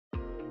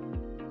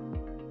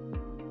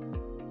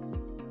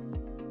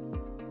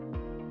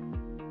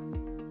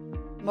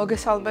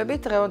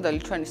მოგესალმებით, დღევანდელი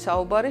ჩვენი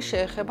საუბარი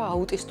შეეხება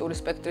აუტისტური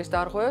სპექტრის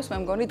დარღვევას. მე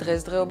მგონი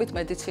დღესდღეობით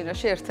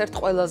მედიცინაში ერთ-ერთ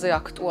ყველაზე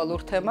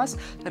აქტუალურ თემას.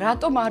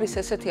 რატომ არის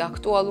ესეთი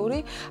აქტუალური?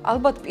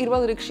 ალბათ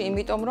პირველ რიგში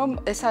იმიტომ, რომ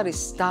ეს არის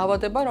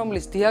დაავადება,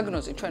 რომლის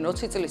დიაგნოზი ჩვენ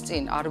 20 წლის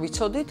წინ არ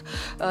ვიცოდით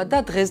და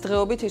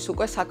დღესდღეობით ის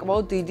უკვე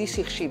საკმაოდ დიდი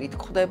სიხშირით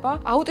გვხდება.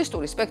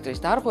 აუტისტური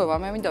სპექტრის დარღვევა,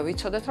 მე მინდა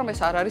ვიცოდეთ, რომ ეს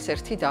არ არის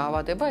ერთი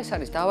დაავადება, ეს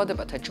არის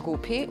დაავადებათა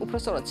ჯგუფი,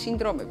 უпростоრად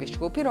სინდრომების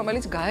ჯგუფი,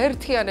 რომელიც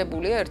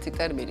გაერთიანებულია ერთი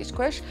ტერმინის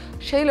ქვეშ.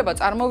 შეიძლება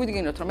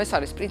წარმოვიდგინოთ, რომ ეს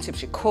არის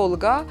პრინციპში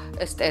ქოლგა,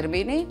 ეს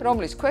ტერმინი,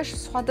 რომლის ქვეშ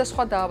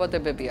სხვადასხვა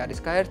დაავადებები არის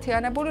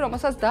გაერთიანებული,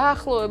 რომელსაც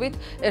დაახლოებით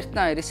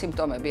ერთნაირი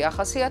სიმპტომები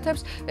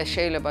ახასიათებს. ეს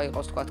შეიძლება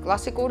იყოს, თქვათ,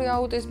 კლასიკური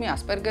აუტიზმი,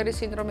 ასპერგერის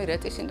სინდრომი,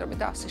 რეტის სინდრომი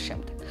და ასე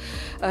შემდეგ.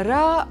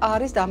 რა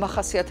არის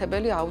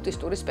დამახასიათებელი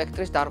აუტისტური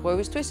სპექტრის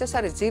დარღვევისთვის? ეს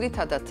არის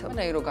ძირითადად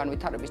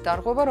ნეიროგანვითარების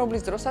დარღვევა,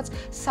 რომლის დროსაც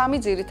სამი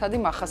ძირითადი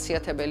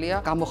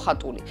მახასიათებელია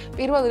გამოხატული.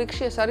 პირველ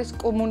რიგში ეს არის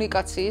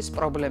კომუნიკაციის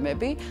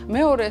პრობლემები,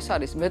 მეორე ეს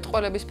არის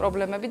მეტყველების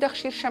პრობლემები და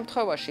ხშირ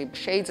შემთხვევაში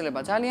შეიძლება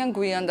ძალიან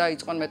გვიან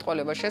დაიწყონ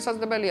მეტყველება,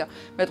 შესაძლებელია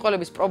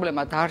მეტყველების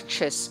პრობლემა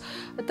დარჩეს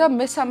და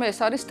მესამე ეს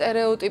არის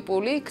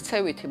სტერეოტიპული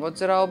ქცევითი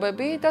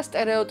მოძრაობები და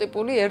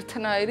სტერეოტიპული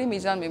ერთნაირი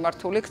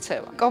მიზანმიმართული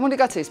ქცევა.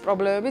 კომუნიკაციის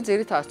პრობლემები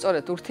ძირითადად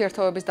სწორედ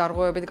ურთიერთობების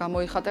დარღვევებით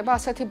გამოიხატება.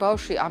 ასეთი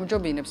ბავშვი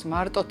ამჯობინებს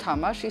მარტო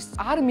თამაშს, ის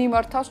არ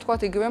მიმართავს,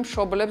 თქვათ, იგივე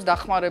მშობლებს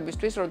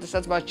დახმარებისთვის,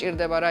 როდესაც მას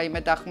ჭირდება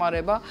რაიმე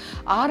დახმარება,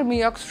 არ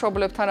მიაქვს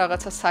მშობლებთან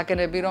რაღაცა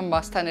საგნები, რომ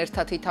მასთან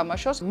ერთად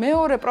ითამაშოს.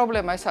 მეორე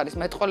პრობლემა ეს არის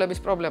მეტყველების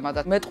პრობლემა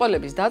და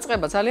მეტყველების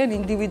დაწყება ძალიან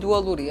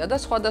ინდივიდუალურია და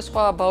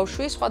სხვადასხვა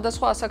ბავშვი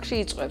სხვადასხვა ასაკში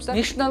იწყებს და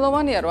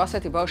მნიშვნელოვანია, რომ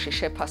ასეთი ბავშვი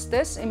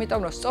შეფასდეს,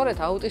 იმიტომ რომ სწორედ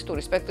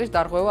აუტისტური სპექტრის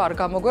დარღვევა არ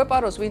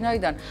გამოგვეპაროს,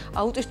 ვინაიდან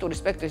აუტისტური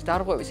სპექტრის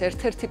დარღვევის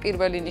ერთ-ერთი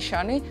პირველი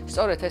ნიშანი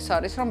სწორედ ეს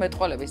არის, რომ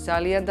მეტყველების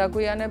ძალიან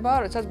დაგვიანება,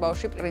 როდესაც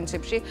ბავშვი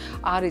პრინციპში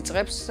არ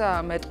იწყებს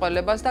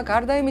მეტყველებას და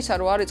გარდა იმისა,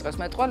 რომ არ იწყებს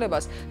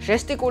მეტყველებას,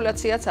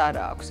 ჟესტიკულაციაც არ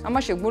აქვს.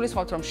 ამაში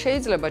გულისხმობთ, რომ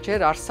შეიძლება ჯერ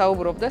არ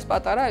საუბრობდეს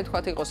პატარა,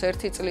 თქვათ, იყოს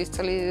 1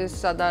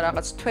 წლისა და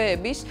რაღაც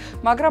თვეების,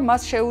 მაგრამ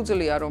მას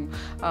შეუძლია რომ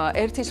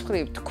ერთის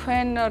მხრივ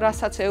თქვენ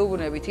რასაც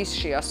ეუბნებით ის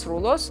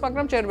შეასრულოს,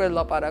 მაგრამ ჯერ ვერ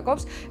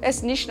ლაპარაკობს. ეს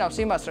ნიშნავს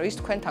იმას, რომ ის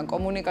თქვენთან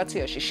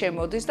კომუნიკაციაში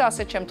შემოდის და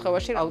ასეთ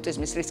შემთხვევაში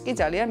აუტიზმის რისკი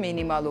ძალიან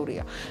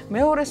მინიმალურია.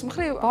 მეორეს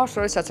მხრივ, ბავშვს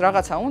როდესაც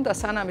რაღაცა უნდა,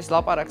 სანამ ის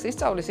ლაპარაკს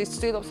ისწავლის, ის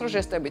ცდილობს, რომ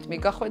ჟესტებით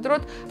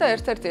მიგახვედროთ და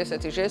ერთ-ერთი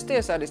ესეთი ჟესტი,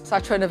 ეს არის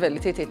საჩვენებელი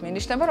თითით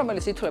მინიშნება,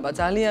 რომელიც ითვლება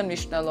ძალიან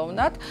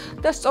მნიშვნელოვნად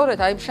და სწორედ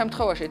აი ამ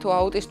შემთხვევაში თუ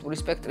აუტისტური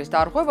სპექტრის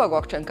დარღვევა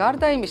გვაქვს, ჩვენ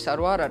გარდა იმისა,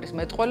 რომ არ არის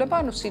მეტყველება,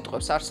 ანუ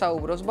სიტყვებს არ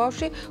საუბრობს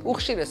ბავშვი,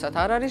 უხშირესად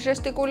არ არის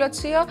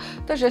ჟესტიკულაცია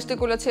და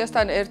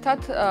ჟესტიკულაციასთან ერთად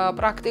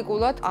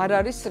პრაქტიკულად არ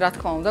არის, რა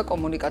თქმა უნდა,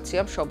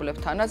 კომუნიკაცია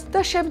მშობლებთანაც.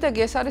 და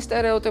შემდეგი ეს არის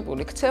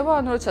სტერეოტიპული ქცევა,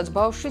 ანუ როდესაც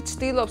ბავშვი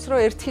ცდილობს, რომ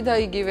ერთი და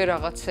იგივე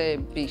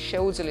რაღაცები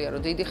შეუძლია,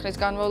 რომ დიდი ხნის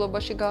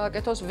განმავლობაში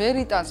გააკეთოს, ვერ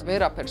იტანს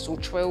ვერაფერს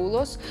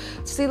უჩვეულოს,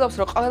 ცდილობს,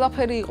 რომ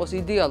ყველაფერი იყოს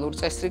იდეალურ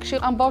წესრიგში.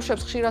 ამ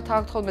ბავშვებს ხშირად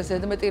აქვთ ხოლმე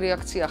ზედმეტი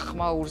რეაქცია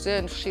ხმაურზე,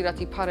 ხშირად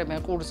იფარებენ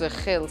ყურზე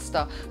ხელს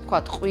და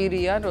თქვათ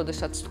ყვირიან,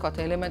 როდესაც თქვათ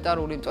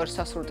ელემენტარული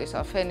მტვერსასრუტის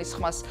ფენის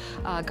ხმას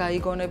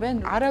გაიგონებენ.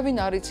 არავინ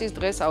არ იცის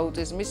დღეს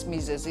აუტიზმის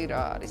მიზეზი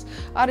რა არის.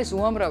 არის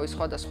უამრავი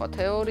სხვადასხვა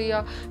თეორია,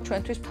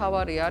 ჩვენთვის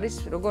მთავარი არის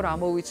როგორ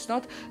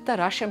ამოვიცნოთ და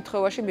რა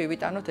შემთხვევაში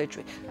მივიტანოთ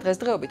ეჭვი.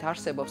 დღესდღეობით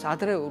არსებობს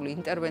ადრეული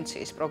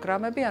ინტერვენციის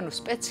პროგრამები, ანუ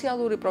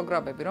სპეციალური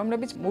პროგრამები,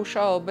 რომლებიც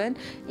მუშაობენ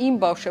იმ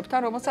ბავშვებთან,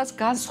 რომელსაც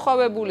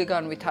განსხვავებული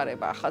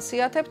განვითარება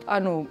ახასიათებთ.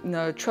 ანუ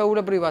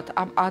ჩვეულებრივად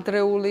ამ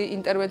ადრეული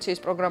ინტერვენციის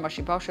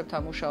პროგრამაში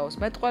ბავშვებთან მუშაობს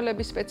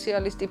მეტყველების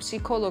სპეციალისტი,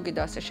 ფსიქოლოგი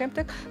და ასე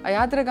შემდეგ. აი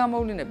ადრე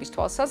გამოვლინების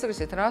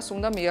თვალსაზრისით რას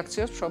უნდა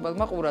მიაქციოს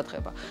მშობელმა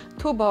ყურადღება.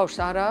 თუ ბავშვს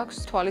არ აქვს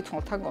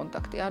თვალით-თვალთან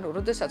კონტაქტი, ანუ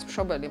როდესაც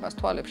მშობელი მას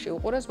თვალებში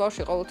უყურებს,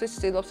 ბავშვი ყოველთვის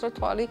ცდილობს, რომ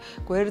თვალი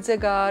გვერდზე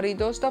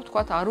გაარიდოს და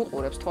ვთქვათ, არ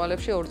უყურებს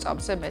თვალებში 2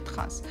 წამზე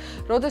მეტხანს.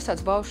 როდესაც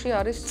ბავშვი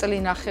არის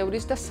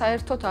წლინახევრის და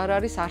საერთოდ არ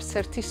არის არც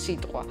ერთი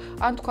სიტყვა.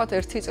 ან ვთქვათ,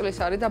 1 წლის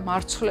არის და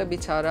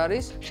მარცვლებიც არ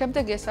არის.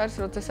 შემდეგ ეს არის,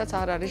 როდესაც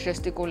არ არის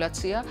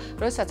ჟესტიკულაცია,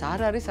 როდესაც არ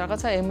არის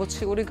რაღაცა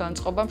ემოციური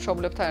განწყობა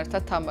მშობლებთან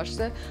ერთად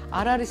თამაშზე,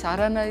 არ არის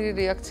არანაირი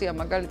რეაქცია,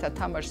 მაგალითად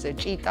თამაშზე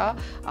ჭიტა,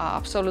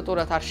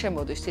 აბსოლუტურად არ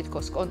შემოდის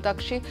თითქოს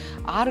კონტაქტში,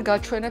 არ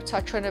გაჩვენებთ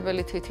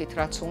საჩვენებელი თითით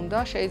რაც უნდა,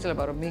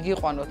 შეიძლება რომ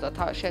მიგიყვანოთ და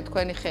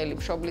თქვენი ხელი,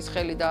 მშობლის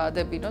ხელი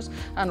დაადებინოს,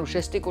 ანუ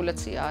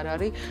ჟესტიკულაცია არ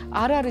არის,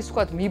 არ არის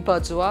ვთქვათ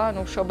მიბაძვა,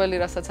 ანუ მშობელი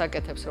რასაც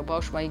აკეთებს, რომ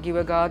ბავშვმა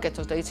იგივე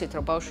გააკეთოს და იცით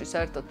რომ ბავშვი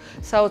საერთოდ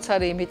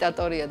საოცარი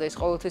იმიტატორია და ის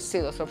ყოველთვის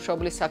ცდილობს რომ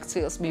მშობლის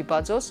საქციელს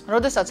მიბაძოს.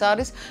 როდესაც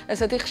არის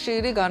ესეთი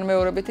ხშირი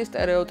განმეორებითი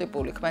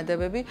სტერეოტიპული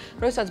ქმედებები,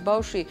 როდესაც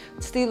ბავშვი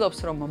ცდილობს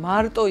რომ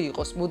მარტო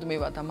იყოს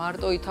მუდმივად და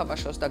მარტო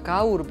ითამაშოს და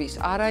გაურბის,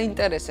 არ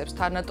აინტერესებს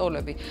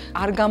თანატოლები,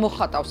 არ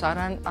გამოხატავს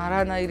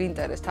არანაირ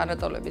ინტერესს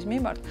თანატოლების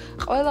მიმართ,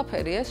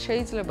 ყველაფერი ეს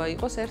შეიძლება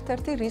იყოს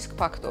ერთ-ერთი რისკ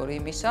ფაქტორი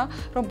იმისა,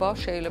 რომ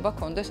ბავშვს შეიძლება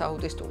ჰქონდეს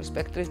აუტისტური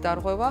სპექტრის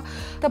დარღვევა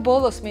და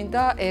ბოლოს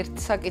მინდა ერთ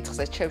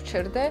საკითხზე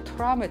შევჩერდე,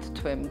 18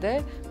 თვემდე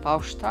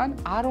ბავშვთან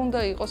არ უნდა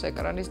იყოს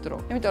ეკრანის დრო.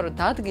 იმიტომ რომ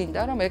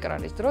დადგინდა, რომ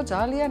ეკრანის დრო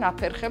ძალიან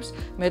აფერხებს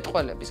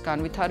მეტყველების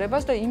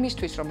განვითარებას და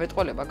იმისთვის, რომ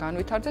მეტყველება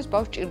განვითარდეს,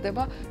 ბავშვს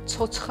ჭირდება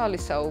ცოცხალი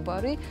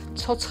საუბარი,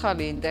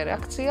 ცოცხალი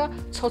ინტერაქცია,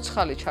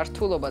 ცოცხალი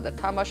ჩართულობა და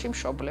თამაში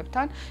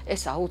მშობლებთან,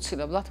 ეს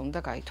აუცილებლად უნდა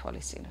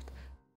გაითვალისწინოთ.